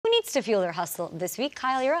needs to fuel their hustle this week.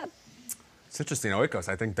 Kyle, you're up. It's interesting, Oikos.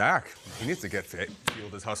 I think Dak, he needs to fuel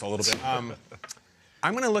his hustle a little bit.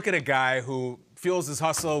 I'm going to look at a guy who fuels his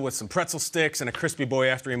hustle with some pretzel sticks and a crispy boy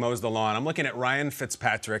after he mows the lawn. I'm looking at Ryan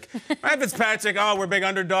Fitzpatrick. Ryan Fitzpatrick, oh, we're big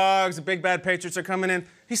underdogs. The big bad Patriots are coming in.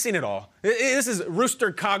 He's seen it all. This is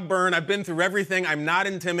Rooster Cogburn. I've been through everything. I'm not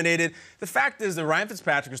intimidated. The fact is that Ryan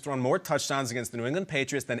Fitzpatrick has thrown more touchdowns against the New England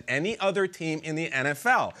Patriots than any other team in the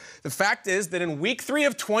NFL. The fact is that in Week 3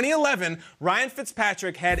 of 2011, Ryan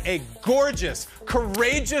Fitzpatrick had a gorgeous,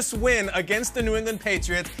 courageous win against the New England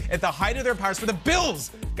Patriots at the height of their powers for the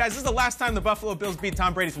Bills. Guys, this is the last time the Buffalo Bills beat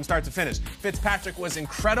Tom Brady from start to finish. Fitzpatrick was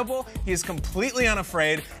incredible. He is completely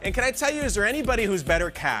unafraid. And can I tell you, is there anybody who's better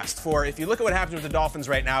cast for, if you look at what happened with the Dolphins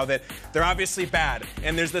right now, that they're obviously bad,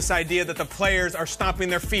 and there's this idea that the players are stomping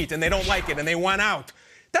their feet and they don't like it and they want out.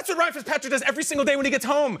 That's what Ryan Fitzpatrick does every single day when he gets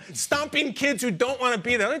home, stomping kids who don't want to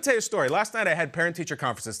be there. Let me tell you a story. Last night I had parent-teacher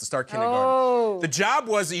conferences to start kindergarten. Oh. The job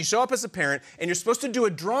was that you show up as a parent and you're supposed to do a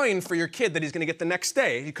drawing for your kid that he's going to get the next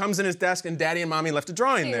day. He comes in his desk and Daddy and Mommy left a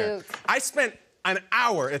drawing there. I spent an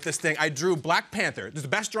hour at this thing. I drew Black Panther. This is the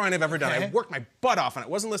best drawing I've ever done. I worked my butt off on it.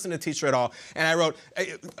 Wasn't listening to the teacher at all. And I wrote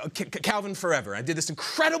Calvin Forever. I did this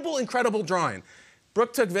incredible, incredible drawing.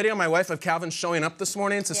 Brooke took video, my wife, of Calvin showing up this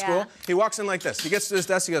morning to school. He walks in like this. He gets to his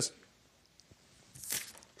desk, he goes,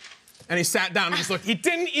 and he sat down and just looked. He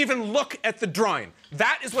didn't even look at the drawing.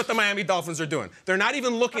 That is what the Miami Dolphins are doing. They're not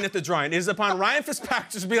even looking at the drawing. It is upon Ryan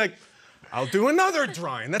Fitzpatrick to be like, I'll do another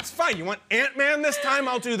drawing. That's fine. You want Ant-Man this time?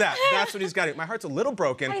 I'll do that. That's what he's got to do. My heart's a little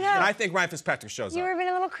broken, and I think Ryan Fitzpatrick shows up. You were being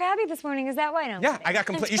a little crabby this morning. Is that why? No. Yeah, I got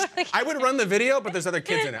complete. I would run the video, but there's other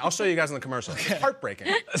kids in it. I'll show you guys in the commercial. It's heartbreaking.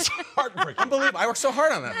 It's heartbreaking. Unbelievable. I worked so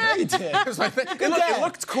hard on that thing. You did. It was my thing. It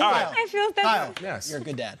looked cool. I feel that. Kyle, yes. You're a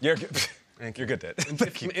good dad. You're good. You're a good dad.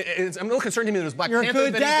 I'm a little concerned to me that it was Black You're Panther.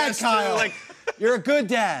 a good dad, Kyle. Like, you're a good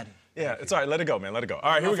dad. Yeah, it's all right. Let it go, man. Let it go.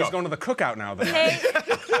 All right, here we go. He's going to the cookout now, though.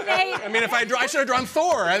 Nate, I mean, if I should have drawn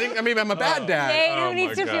Thor. I think maybe I'm a bad dad. Nate, who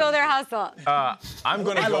needs to fuel their hustle? I'm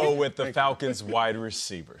going to go with the Falcons wide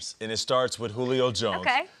receivers. And it starts with Julio Jones,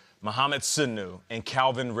 Mohamed Sanu, and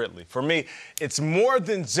Calvin Ridley. For me, it's more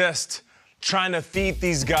than just trying to feed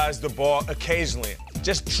these guys the ball occasionally.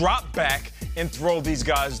 Just drop back and throw these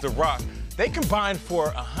guys the rock. They combined for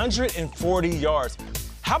 140 yards.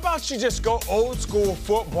 How about you just go old school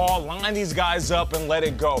football, line these guys up and let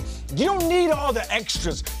it go? You don't need all the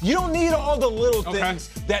extras. You don't need all the little things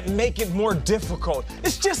that make it more difficult.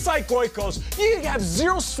 It's just like Oikos. You have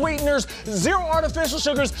zero sweeteners, zero artificial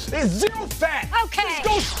sugars, zero fat. Just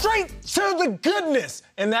go straight to the goodness.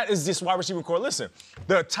 And that is this wide receiver core. Listen,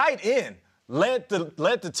 the tight end led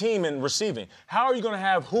the team in receiving. How are you going to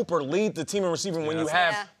have Hooper lead the team in receiving when you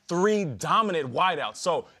have three dominant wideouts?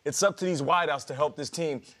 So it's up to these wideouts to help this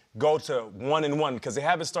team go to 1-1 because they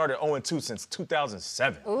haven't started 0-2 since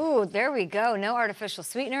 2007. Ooh, there we go. No artificial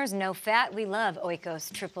sweeteners, no fat. We love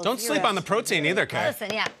Oikos Triple Don't sleep on the protein either, Kay.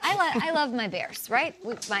 Listen, yeah, I love my Bears, right?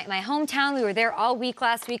 My hometown, we were there all week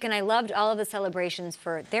last week, and I loved all of the celebrations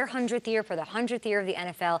for their 100th year, for the 100th year of the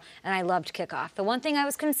NFL, and I loved kickoff. The one thing I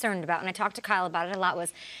was concerned about, and I talked to Kyle about it a lot,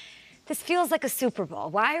 was this feels like a Super Bowl.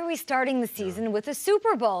 Why are we starting the season with a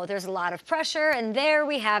Super Bowl? There's a lot of pressure, and there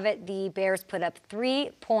we have it. The Bears put up 3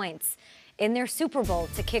 points in their Super Bowl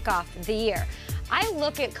to kick off the year. I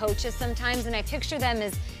look at coaches sometimes, and I picture them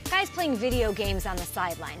as guys playing video games on the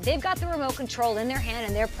sideline. They've got the remote control in their hand,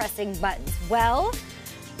 and they're pressing buttons. Well,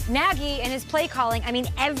 Nagy and his play calling, I mean,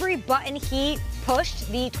 every button he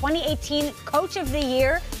pushed, the 2018 Coach of the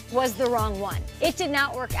Year was the wrong one. It did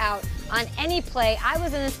not work out on any play. I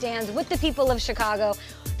was in the stands with the people of Chicago.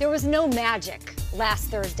 There was no magic last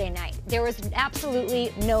Thursday night. There was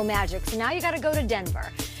absolutely no magic. So now you got to go to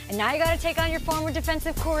Denver. And now you got to take on your former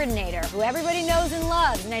defensive coordinator, who everybody knows and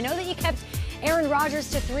loves. And I know that you kept Aaron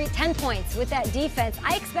Rodgers to 10 points with that defense.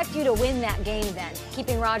 I expect you to win that game then,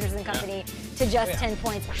 keeping Rodgers and company to just 10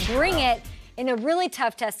 points. Bring it in a really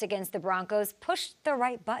tough test against the Broncos. Push the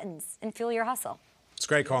right buttons and fuel your hustle. It's a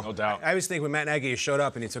great call. No doubt. I always think when Matt Nagy showed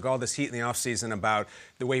up and he took all this heat in the offseason about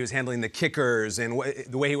the way he was handling the kickers and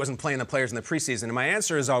the way he wasn't playing the players in the preseason. And my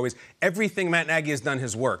answer is always, everything Matt Nagy has done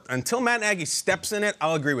has worked. Until Matt Nagy steps in it,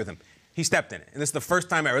 I'll agree with him. He stepped in it. And this is the first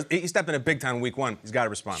time ever. He stepped in it big time in week 1. He's got to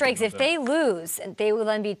respond. Strakes, if they lose, they will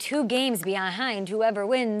then be 2 games behind whoever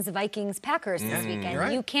wins Vikings-Packers this weekend.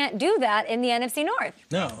 Right. You can't do that in the NFC North.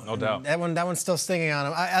 No doubt. That one's still stinging on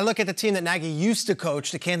him. I look at the team that Nagy used to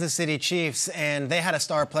coach, the Kansas City Chiefs, and they had a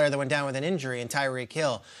star player that went down with an injury in Tyreek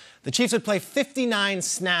Hill. The Chiefs would play 59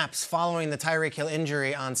 snaps following the Tyreek Hill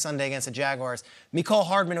injury on Sunday against the Jaguars. Mecole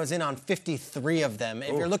Hardman was in on 53 of them.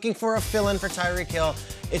 If you're looking for a fill-in for Tyreek Hill,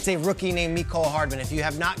 it's a rookie named Mecole Hardman. If you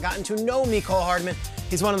have not gotten to know Mecole Hardman,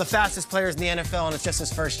 he's one of the fastest players in the NFL, and it's just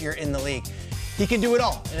his first year in the league. He can do it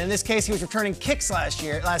all, and in this case, he was returning kicks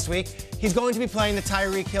last week. He's going to be playing the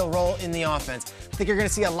Tyreek Hill role in the offense. I think you're going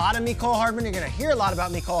to see a lot of Mecole Hardman. You're going to hear a lot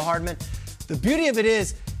about Mecole Hardman. The beauty of it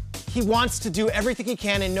is, he wants to do everything he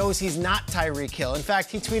can and knows he's not Tyreek Hill. In fact,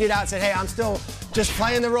 he tweeted out and said, hey, I'm still just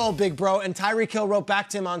playing the role, big bro. And Tyreek Hill wrote back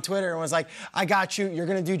to him on Twitter and was like, I got you. You're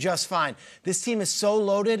going to do just fine. This team is so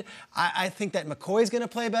loaded. I think that McCoy's going to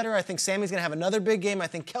play better. I think Sammy's going to have another big game. I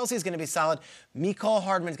think Kelsey's going to be solid. Mecole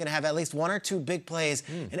Hardman's going to have at least 1 or 2 big plays.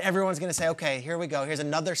 And everyone's going to say, okay, here we go. Here's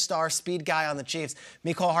another star speed guy on the Chiefs.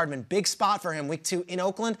 Mecole Hardman, big spot for him week 2 in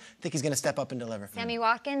Oakland. I think he's going to step up and deliver. Sammy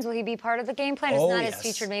Watkins, will he be part of the game plan? It's not as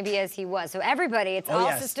featured maybe as he was. So everybody, it's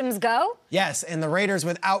all systems go? Yes, and the Raiders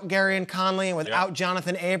without Gary and Conley and without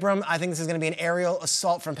Jonathan Abram, I think this is going to be an aerial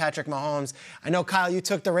assault from Patrick Mahomes. I know, Kyle, you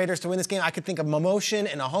took the Raiders to win this game. I could think of emotion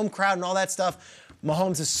and a home crowd and all that stuff.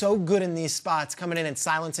 Mahomes is so good in these spots, coming in and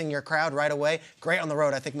silencing your crowd right away. Great on the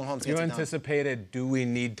road. I think Mahomes gets it done. You anticipated, do we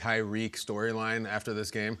need Tyreek storyline after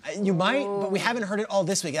this game? You might, but we haven't heard it all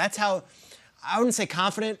this week. That's how, I wouldn't say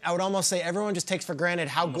confident. I would almost say everyone just takes for granted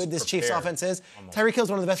how good this Chiefs offense is. Tyreek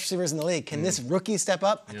Hill's one of the best receivers in the league. Can this rookie step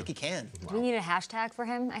up? I think he can. Do we need a hashtag for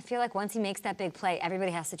him? I feel like once he makes that big play,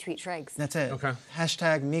 everybody has to tweet Triggs. That's it. Okay.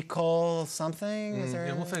 Hashtag Mecole something. Is there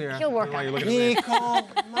Yeah, we'll figure it out. He'll work on it.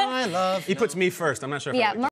 Mecole, my love. He puts me first. I'm not sure if I like